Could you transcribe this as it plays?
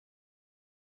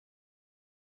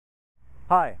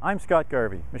Hi, I'm Scott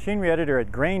Garvey, machinery editor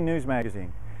at Grainews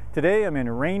magazine. Today I'm in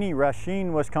rainy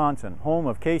Racine, Wisconsin, home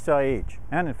of Case IH,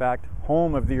 and in fact,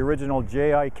 home of the original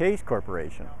J.I. Case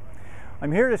Corporation.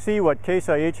 I'm here to see what Case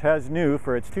IH has new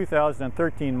for its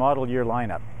 2013 model year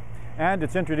lineup, and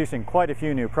it's introducing quite a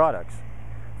few new products.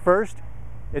 First,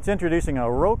 it's introducing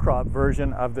a row crop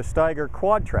version of the Steiger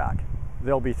RowTrac.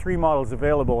 There'll be 3 models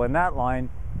available in that line,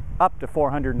 up to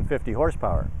 450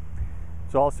 horsepower.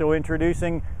 It's also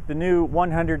introducing the new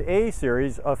 100A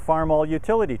series of Farmall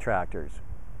utility tractors.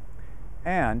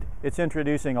 And it's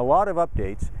introducing a lot of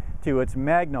updates to its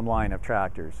Magnum line of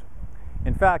tractors.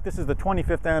 In fact, this is the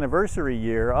 25th anniversary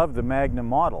year of the Magnum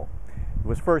model. It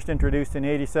was first introduced in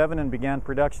 '87 and began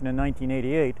production in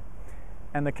 1988.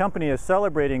 And the company is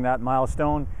celebrating that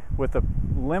milestone with a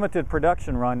limited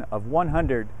production run of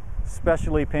 100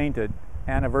 specially painted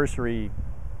anniversary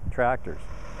tractors.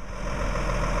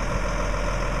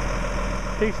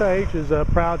 Case IH is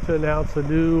proud to announce a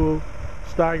new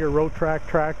Steiger RowTrac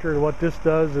tractor, and what this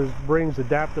does is brings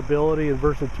adaptability and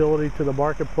versatility to the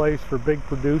marketplace for big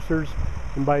producers.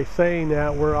 And by saying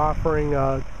that, we're offering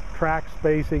track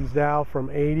spacings now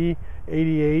from 80,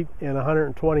 88, and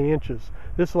 120 inches.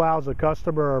 This allows a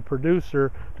customer or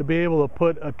producer to be able to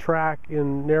put a track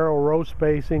in narrow row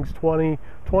spacings, 20,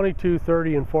 22,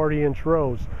 30, and 40-inch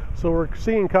rows. So we're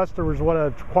seeing customers want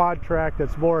a quad track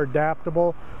that's more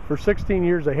adaptable. For 16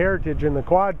 years of heritage in the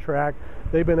quad track,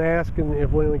 they've been asking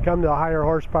if when we come to a higher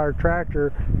horsepower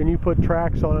tractor, can you put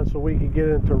tracks on it so we can get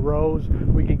into rows,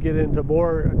 we can get into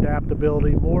more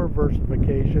adaptability, more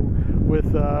versification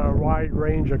with a wide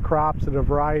range of crops and a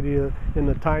variety in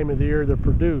the time of the year they're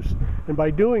produced. And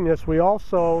by doing this, we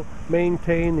also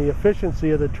maintain the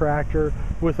efficiency of the tractor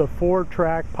with a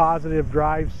 4-track positive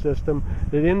drive system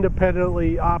that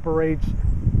independently operates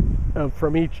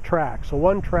from each track. So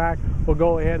one track will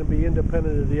go ahead and be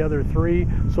independent of the other 3,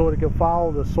 so it can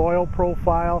follow the soil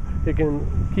profile, it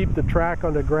can keep the track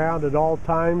on the ground at all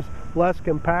times, less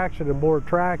compaction and more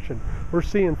traction. We're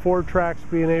seeing 4 tracks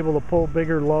being able to pull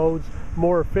bigger loads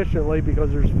more efficiently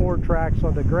because there's 4 tracks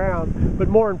on the ground, but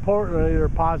more importantly, they're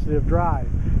positive drive.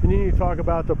 And then you talk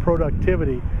about the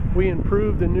productivity. We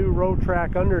improved the new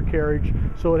RowTrac undercarriage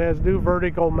so it has new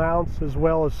vertical mounts as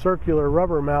well as circular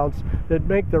rubber mounts that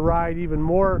make the ride even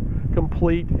more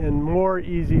complete and more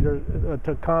easy to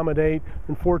accommodate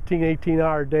in 14,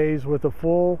 18-hour days with a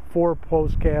full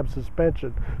 4-post cab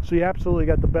suspension. So you absolutely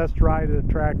got the best ride of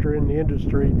the tractor in the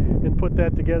industry, and put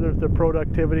that together with the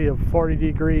productivity of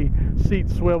 40-degree seat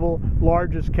swivel,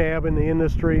 largest cab in the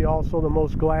industry, also the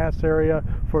most glass area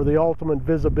for the ultimate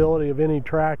visibility of any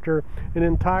tractor, and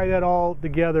then tie that all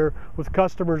together with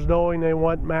customers knowing they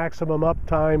want maximum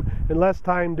uptime and less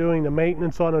time doing the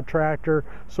maintenance on a tractor.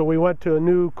 So we went to a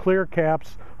new clear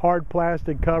caps, hard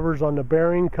plastic covers on the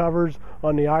bearing covers,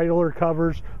 on the idler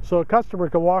covers, so a customer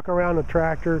can walk around the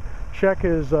tractor, check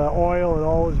his oil and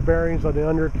all his bearings on the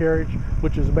undercarriage,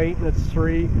 which is maintenance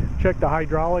free, check the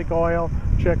hydraulic oil,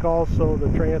 check also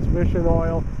the transmission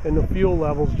oil and the fuel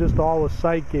levels, just all with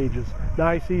sight gauges.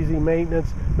 Nice, easy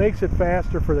maintenance, makes it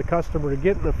faster for the customer to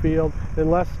get in the field and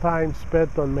less time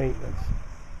spent on maintenance.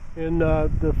 And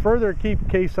to further keep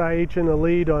Case IH in the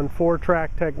lead on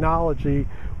 4-track technology,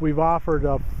 we've offered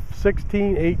a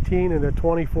 16, 18, and a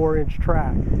 24-inch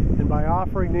track. And by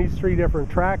offering these 3 different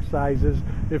track sizes,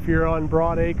 if you're on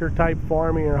broad acre type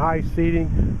farming or high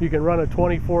seeding, you can run a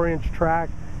 24-inch track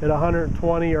at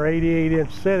 120 or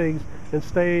 88-inch settings and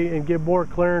stay and give more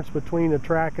clearance between the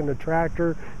track and the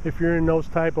tractor if you're in those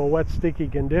type of wet, sticky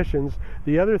conditions.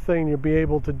 The other thing you'll be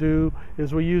able to do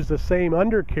is we use the same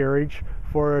undercarriage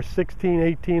for a 16,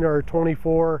 18, or a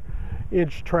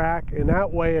 24-inch track, and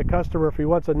that way a customer, if he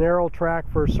wants a narrow track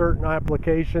for a certain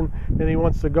application and he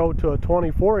wants to go to a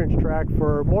 24-inch track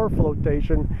for more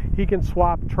flotation, he can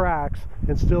swap tracks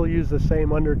and still use the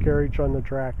same undercarriage on the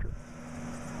tractor.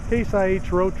 Case IH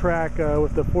RowTrac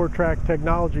with the 4-track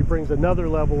technology brings another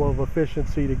level of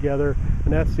efficiency together,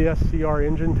 and that's the SCR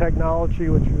engine technology,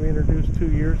 which we introduced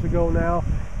 2 years ago now.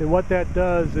 And what that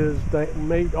does is that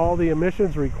made all the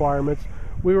emissions requirements.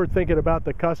 We were thinking about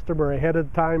the customer ahead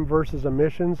of time versus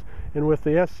emissions, and with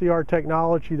the SCR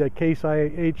technology that Case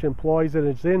IH employs in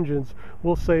its engines,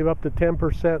 we'll save up to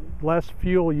 10% less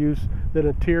fuel use than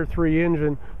a Tier 3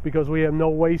 engine because we have no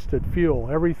wasted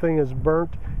fuel. Everything is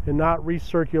burnt and not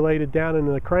recirculated down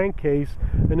into the crankcase,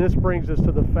 and this brings us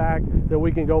to the fact that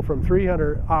we can go from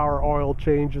 300-hour oil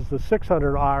changes to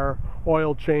 600-hour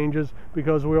oil changes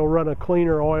because we'll run a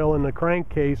cleaner oil in the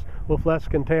crankcase with less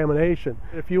contamination.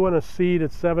 If you want to seed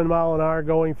at 7 miles an hour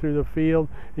going through the field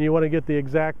and you want to get the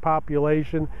exact pop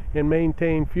population and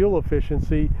maintain fuel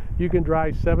efficiency, you can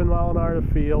drive 7 miles an hour to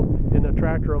the field, and the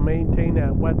tractor will maintain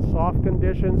that wet, soft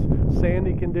conditions,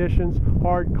 sandy conditions,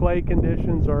 hard clay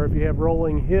conditions, or if you have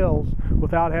rolling hills,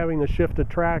 without having to shift the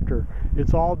tractor.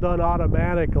 It's all done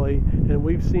automatically, and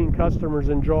we've seen customers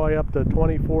enjoy up to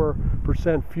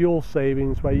 24% fuel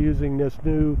savings by using this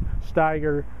new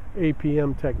Steiger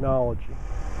APM technology.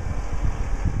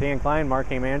 Dan Klein,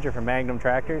 Marketing Manager for Magnum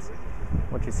Tractors.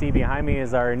 What you see behind me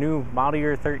is our new Model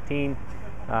Year 13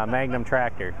 Magnum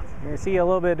tractor. You see a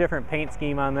little bit different paint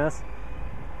scheme on this.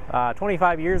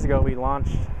 25 years ago we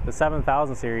launched the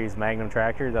 7000 series Magnum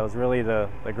tractor. That was really the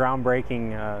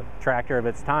groundbreaking tractor of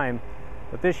its time.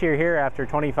 But this year here, after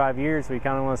 25 years, we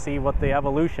kind of want to see what the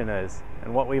evolution is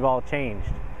and what we've all changed.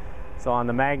 So on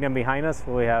the Magnum behind us,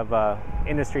 we have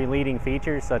industry-leading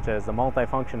features such as the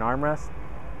multi-function armrest,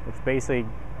 which basically,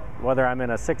 whether I'm in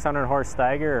a 600 horse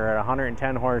Steiger or a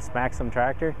 110 horse Maxim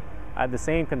tractor, I have the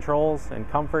same controls and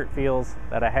comfort feels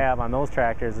that I have on those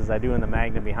tractors as I do in the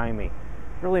Magnum behind me. It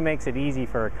really makes it easy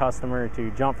for a customer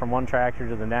to jump from one tractor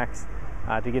to the next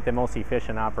to get the most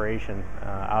efficient operation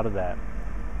out of that.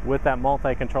 With that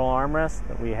multi-control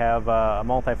armrest, we have a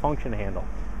multi-function handle.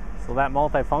 So that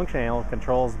multi-function handle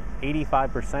controls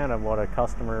 85% of what a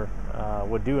customer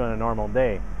would do on a normal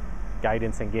day.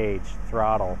 Guidance engage,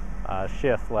 throttle,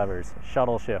 shift levers,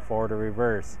 shuttle shift, forward or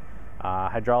reverse,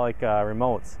 hydraulic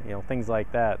remotes, things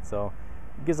like that. So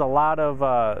it gives a lot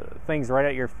of things right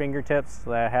at your fingertips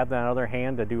that I have that other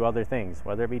hand to do other things,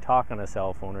 whether it be talk on a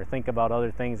cell phone or think about other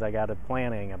things I got to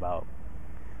planning about.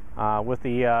 With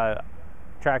the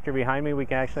tractor behind me, we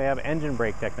can actually have engine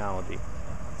brake technology.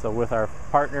 So with our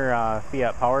partner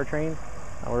Fiat Powertrain,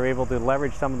 we're able to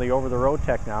leverage some of the over-the-road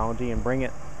technology and bring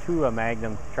it to a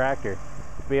Magnum tractor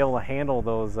to be able to handle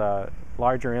those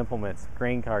larger implements,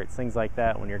 grain carts, things like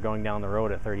that when you're going down the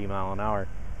road at 30 miles an hour.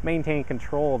 Maintain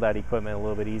control of that equipment a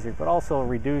little bit easier, but also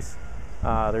reduce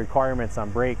the requirements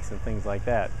on brakes and things like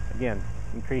that. Again,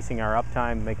 increasing our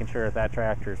uptime, making sure that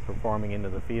tractor is performing into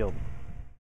the field.